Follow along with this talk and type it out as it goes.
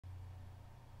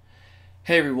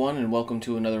Hey everyone, and welcome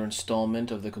to another installment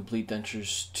of the Complete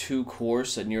Denture II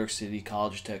course at New York City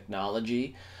College of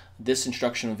Technology. This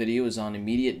instructional video is on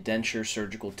immediate denture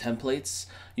surgical templates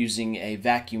using a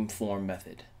vacuum form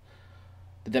method.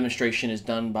 The demonstration is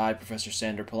done by Professor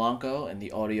Sander Polanco and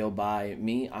the audio by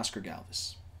me, Oscar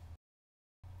Galvis.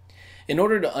 In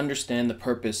order to understand the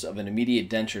purpose of an immediate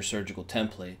denture surgical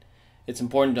template, it's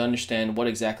important to understand what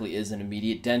exactly is an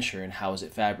immediate denture and how is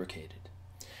it fabricated.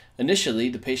 Initially,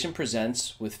 the patient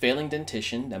presents with failing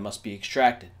dentition that must be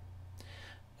extracted.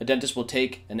 A dentist will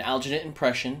take an alginate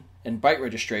impression and bite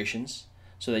registrations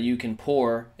so that you can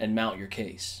pour and mount your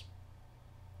case.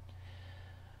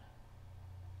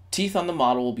 Teeth on the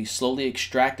model will be slowly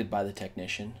extracted by the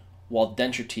technician, while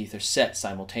denture teeth are set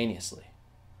simultaneously.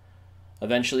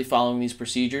 Eventually, following these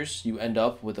procedures, you end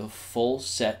up with a full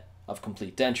set of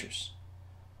complete dentures.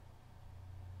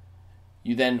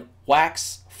 You then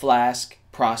wax, flask,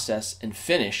 process, and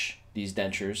finish these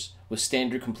dentures with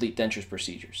standard complete dentures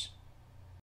procedures.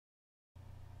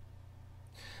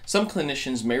 Some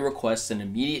clinicians may request an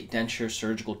immediate denture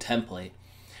surgical template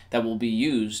that will be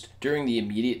used during the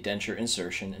immediate denture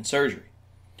insertion and surgery.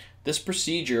 This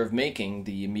procedure of making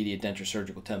the immediate denture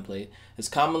surgical template is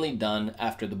commonly done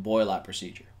after the boil-out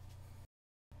procedure.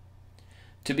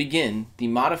 To begin, the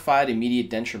modified immediate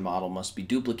denture model must be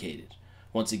duplicated.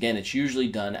 Once again, it's usually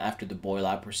done after the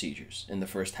boil-out procedures in the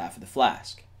first half of the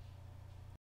flask.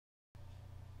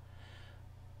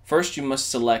 First, you must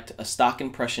select a stock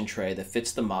impression tray that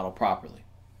fits the model properly.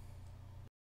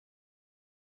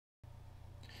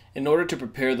 In order to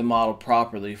prepare the model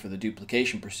properly for the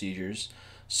duplication procedures,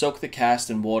 soak the cast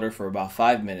in water for about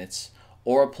 5 minutes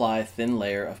or apply a thin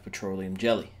layer of petroleum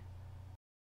jelly.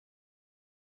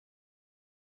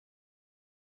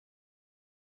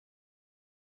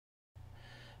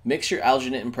 Mix your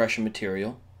alginate impression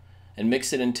material and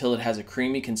mix it until it has a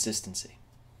creamy consistency.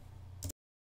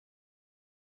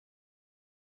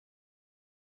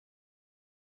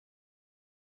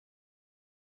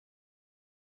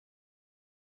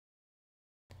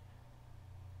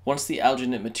 Once the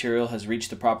alginate material has reached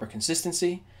the proper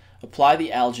consistency, apply the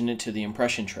alginate to the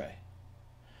impression tray.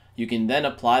 You can then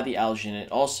apply the alginate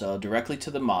also directly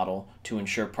to the model to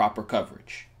ensure proper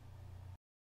coverage.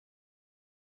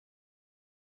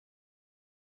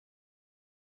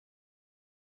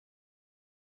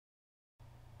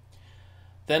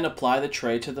 Then apply the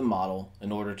tray to the model in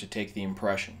order to take the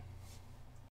impression.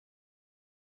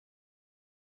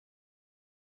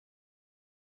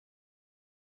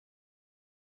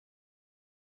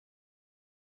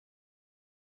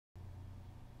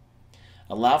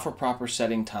 Allow for proper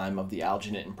setting time of the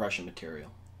alginate impression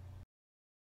material.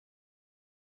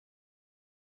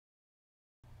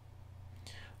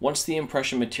 Once the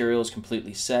impression material is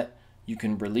completely set, you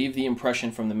can relieve the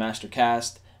impression from the master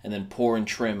cast and then pour and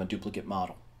trim a duplicate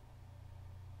model.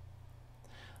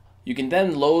 You can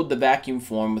then load the vacuum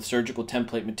form with surgical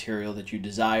template material that you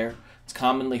desire. It's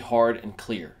commonly hard and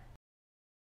clear.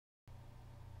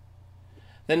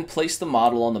 Then place the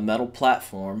model on the metal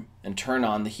platform and turn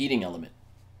on the heating element.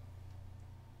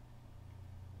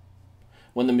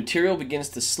 When the material begins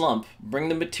to slump, bring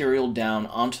the material down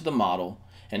onto the model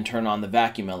and turn on the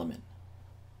vacuum element.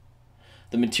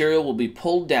 The material will be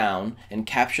pulled down and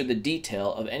capture the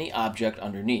detail of any object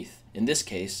underneath, in this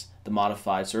case, the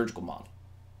modified surgical model.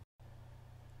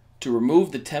 To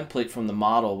remove the template from the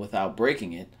model without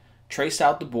breaking it, trace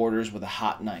out the borders with a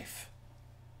hot knife.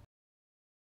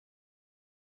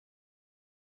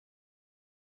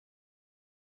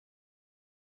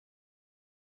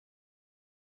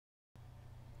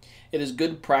 It is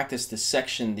good practice to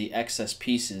section the excess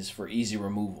pieces for easy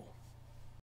removal.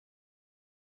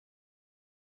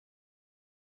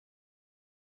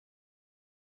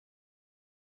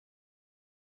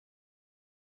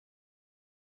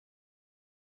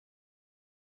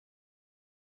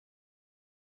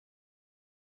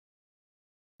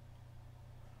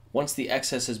 Once the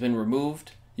excess has been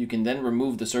removed, you can then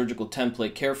remove the surgical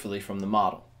template carefully from the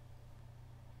model.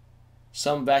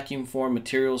 Some vacuum form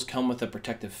materials come with a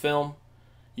protective film.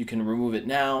 You can remove it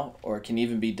now, or it can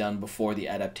even be done before the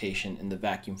adaptation in the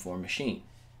vacuum form machine.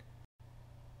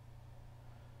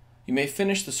 You may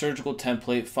finish the surgical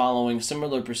template following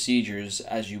similar procedures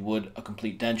as you would a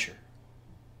complete denture.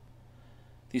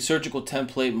 The surgical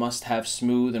template must have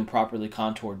smooth and properly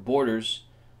contoured borders,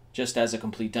 just as a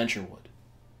complete denture would.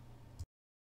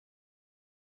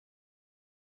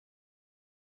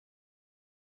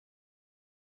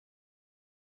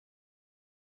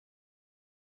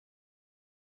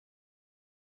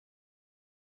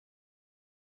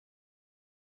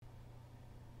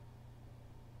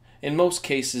 In most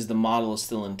cases, the model is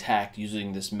still intact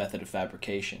using this method of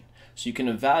fabrication, so you can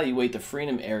evaluate the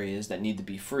freedom areas that need to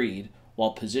be freed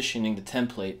while positioning the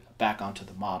template back onto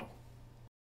the model.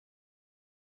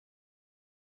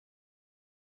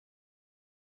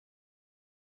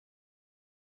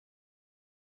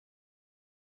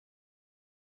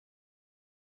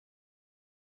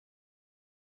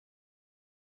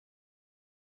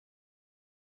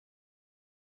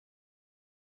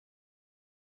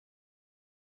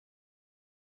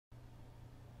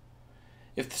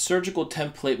 If the surgical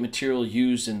template material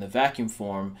used in the vacuum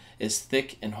form is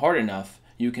thick and hard enough,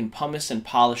 you can pumice and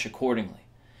polish accordingly.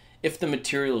 If the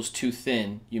material is too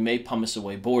thin, you may pumice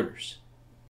away borders.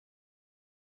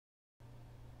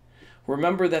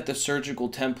 Remember that the surgical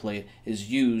template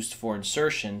is used for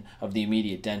insertion of the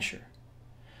immediate denture.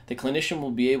 The clinician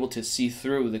will be able to see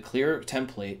through the clear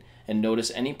template and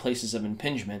notice any places of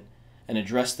impingement and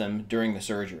address them during the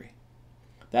surgery.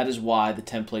 That is why the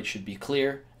template should be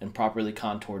clear and properly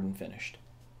contoured and finished.